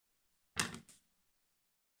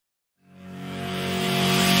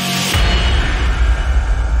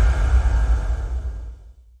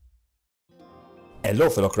Hello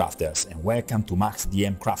fellow crafters and welcome to Max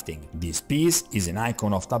DM Crafting. This piece is an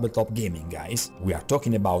icon of tabletop gaming, guys. We are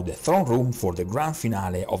talking about the throne room for the grand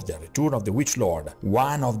finale of the Return of the Witch Lord,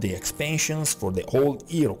 one of the expansions for the old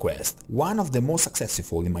HeroQuest, one of the most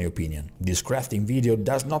successful in my opinion. This crafting video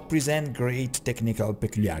does not present great technical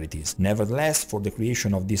peculiarities. Nevertheless, for the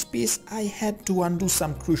creation of this piece I had to undo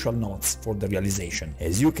some crucial notes for the realization.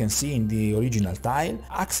 As you can see in the original tile,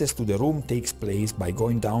 access to the room takes place by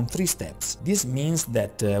going down 3 steps. This means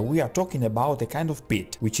that we are talking about a kind of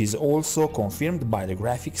pit, which is also confirmed by the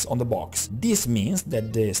graphics on the box. This means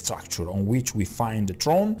that the structure on which we find the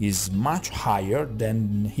throne is much higher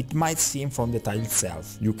than it might seem from the tile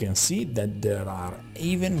itself. You can see that there are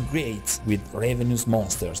even grates with ravenous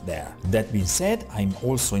monsters there. That being said, I'm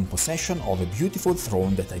also in possession of a beautiful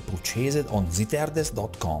throne that I purchased on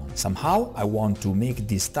ziterdes.com. Somehow I want to make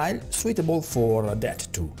this tile suitable for that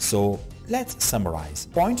too. So let's summarize.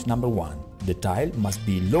 Point number 1. The tile must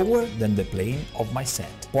be lower than the plane of my set.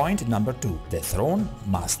 Point number 2. The throne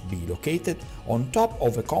must be located on top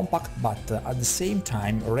of a compact but at the same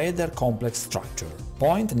time rather complex structure.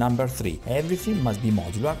 Point number 3. Everything must be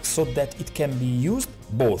modular so that it can be used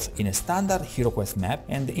both in a standard HeroQuest map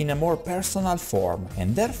and in a more personal form,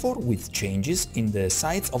 and therefore with changes in the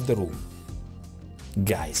sides of the room.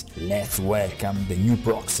 Guys, let's welcome the new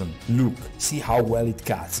Proxen. Look, see how well it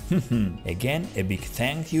cuts. Again, a big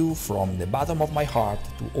thank you from the bottom of my heart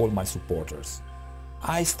to all my supporters.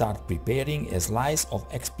 I start preparing a slice of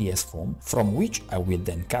XPS foam, from which I will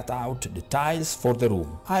then cut out the tiles for the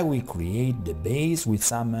room. I will create the base with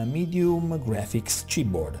some medium graphics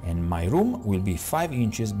chipboard, and my room will be 5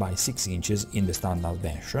 inches by 6 inches in the standard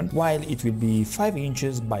version, while it will be 5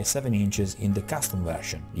 inches by 7 inches in the custom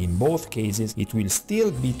version. In both cases it will still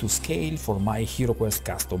be to scale for my HeroQuest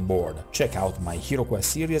custom board. Check out my HeroQuest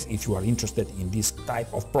series if you are interested in this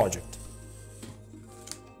type of project.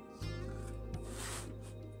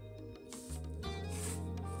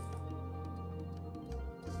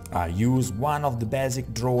 I use one of the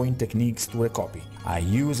basic drawing techniques to recopy. I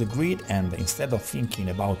use a grid, and instead of thinking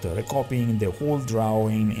about recopying the whole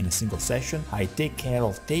drawing in a single session, I take care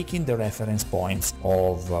of taking the reference points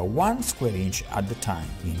of 1 square inch at a time.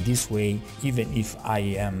 In this way, even if I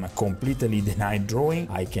am completely denied drawing,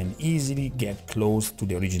 I can easily get close to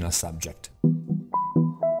the original subject.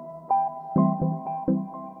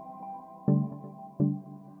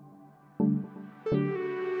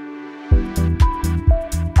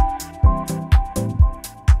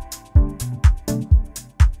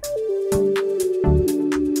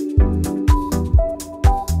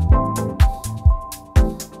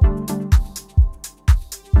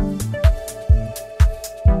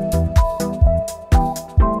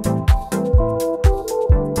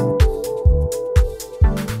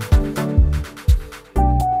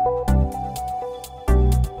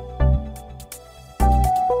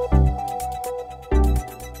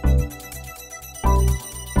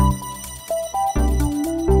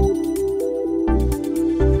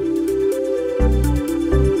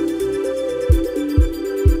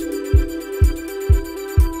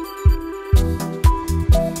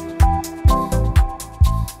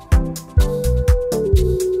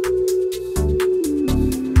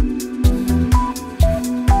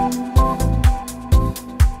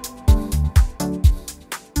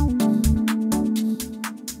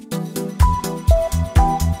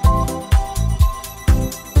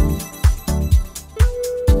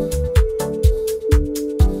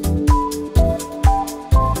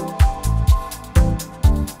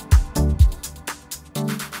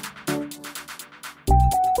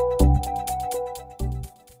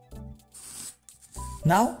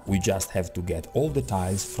 Now we just have to get all the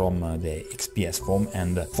tiles from the XPS foam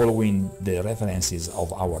and, following the references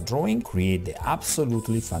of our drawing, create the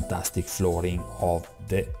absolutely fantastic flooring of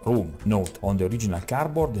the room. Note, on the original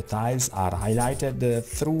cardboard the tiles are highlighted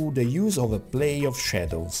through the use of a play of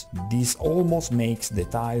shadows. This almost makes the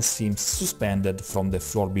tiles seem suspended from the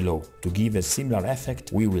floor below. To give a similar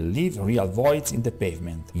effect, we will leave real voids in the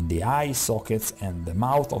pavement, in the eye sockets and the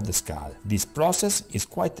mouth of the skull. This process is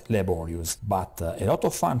quite laborious, but a lot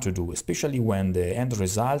of fun to do, especially when the end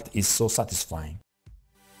result is so satisfying.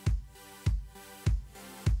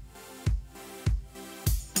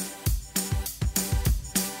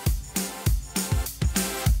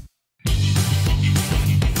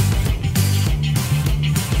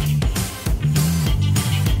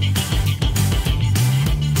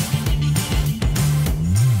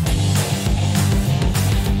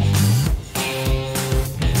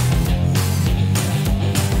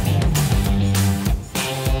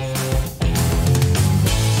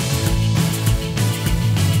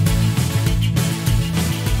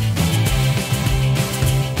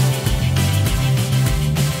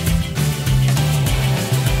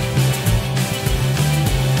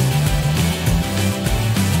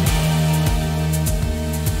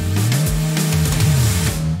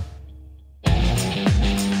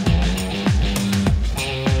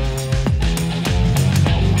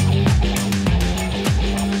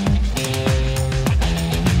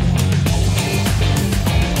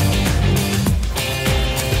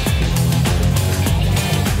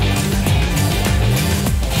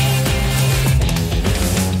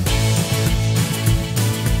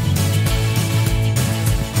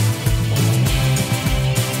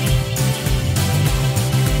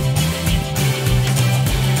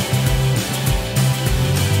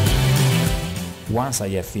 Once I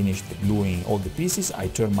have finished gluing all the pieces, I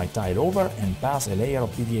turn my tile over and pass a layer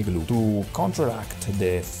of PVA glue to counteract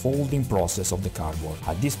the folding process of the cardboard.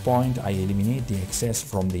 At this point I eliminate the excess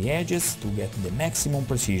from the edges to get the maximum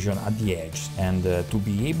precision at the edge and to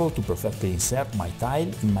be able to perfectly insert my tile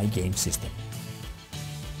in my game system.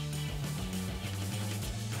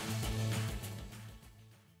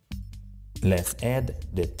 Let's add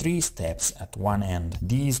the 3 steps at one end.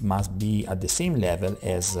 These must be at the same level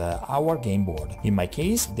as our game board. In my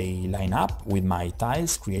case, they line up with my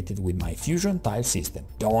tiles created with my Fusion tile system.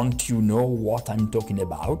 Don't you know what I'm talking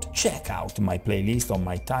about? Check out my playlist on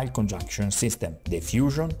my tile conjunction system, the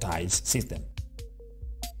Fusion tiles system.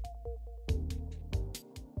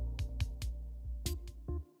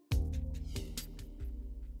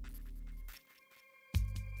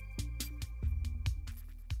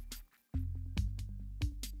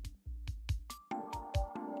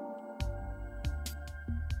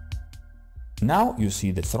 Now you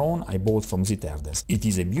see the throne I bought from Ziterders. It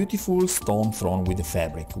is a beautiful stone throne with a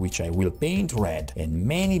fabric, which I will paint red, and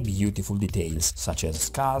many beautiful details, such as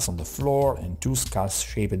skulls on the floor and 2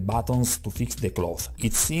 skull-shaped buttons to fix the cloth.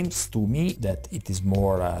 It seems to me that it is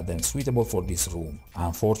more than suitable for this room.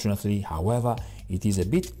 Unfortunately, however, it is a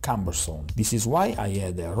bit cumbersome. This is why I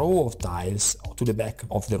add a row of tiles to the back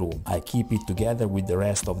of the room. I keep it together with the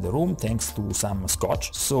rest of the room thanks to some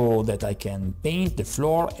scotch, so that I can paint the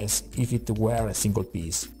floor as if it were a single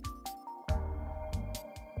piece.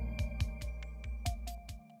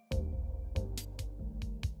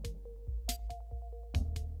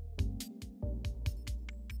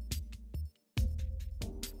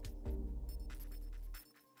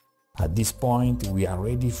 At this point we are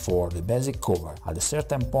ready for the basic cover. At a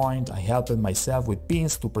certain point I helped myself with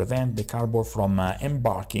pins to prevent the cardboard from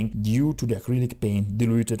embarking due to the acrylic paint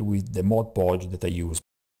diluted with the Mod Podge that I used.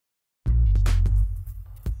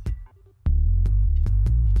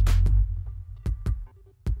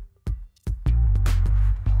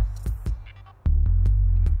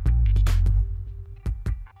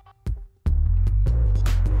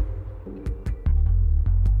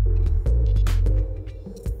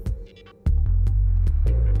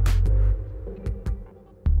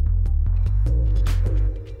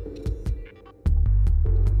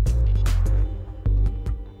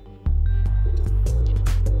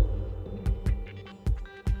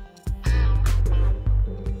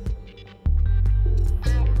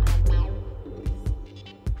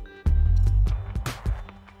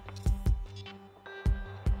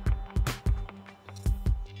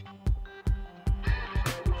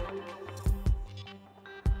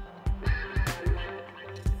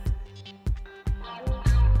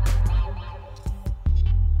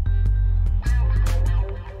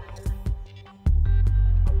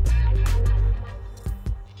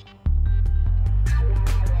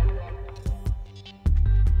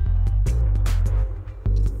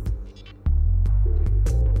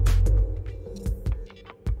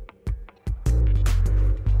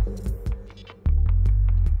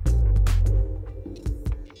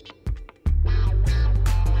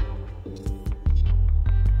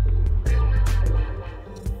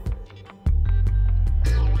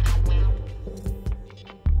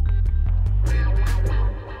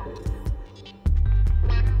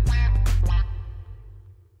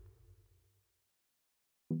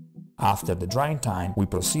 After the drying time, we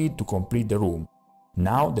proceed to complete the room.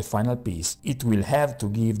 Now the final piece. It will have to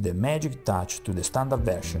give the magic touch to the standard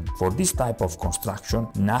version. For this type of construction,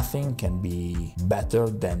 nothing can be better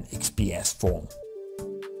than XPS foam.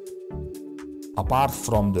 Apart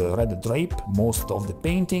from the red drape, most of the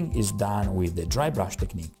painting is done with the dry brush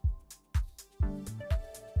technique.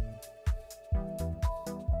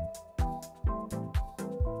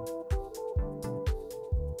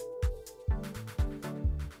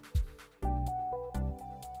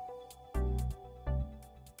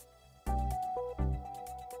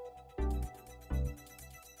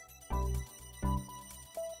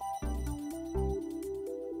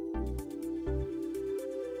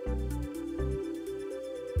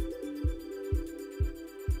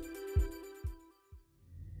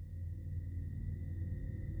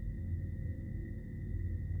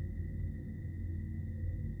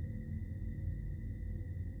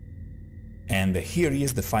 And here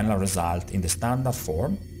is the final result in the standard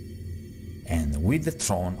form and with the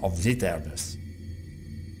throne of Ziterders.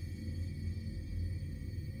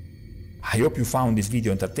 I hope you found this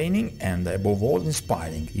video entertaining and above all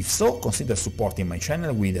inspiring. If so, consider supporting my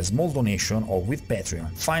channel with a small donation or with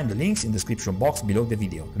Patreon. Find the links in the description box below the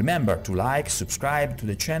video. Remember to like, subscribe to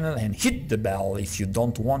the channel and hit the bell if you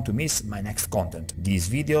don't want to miss my next content. These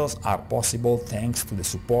videos are possible thanks to the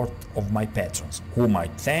support of my patrons, whom I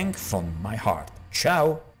thank from my heart.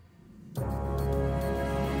 Ciao!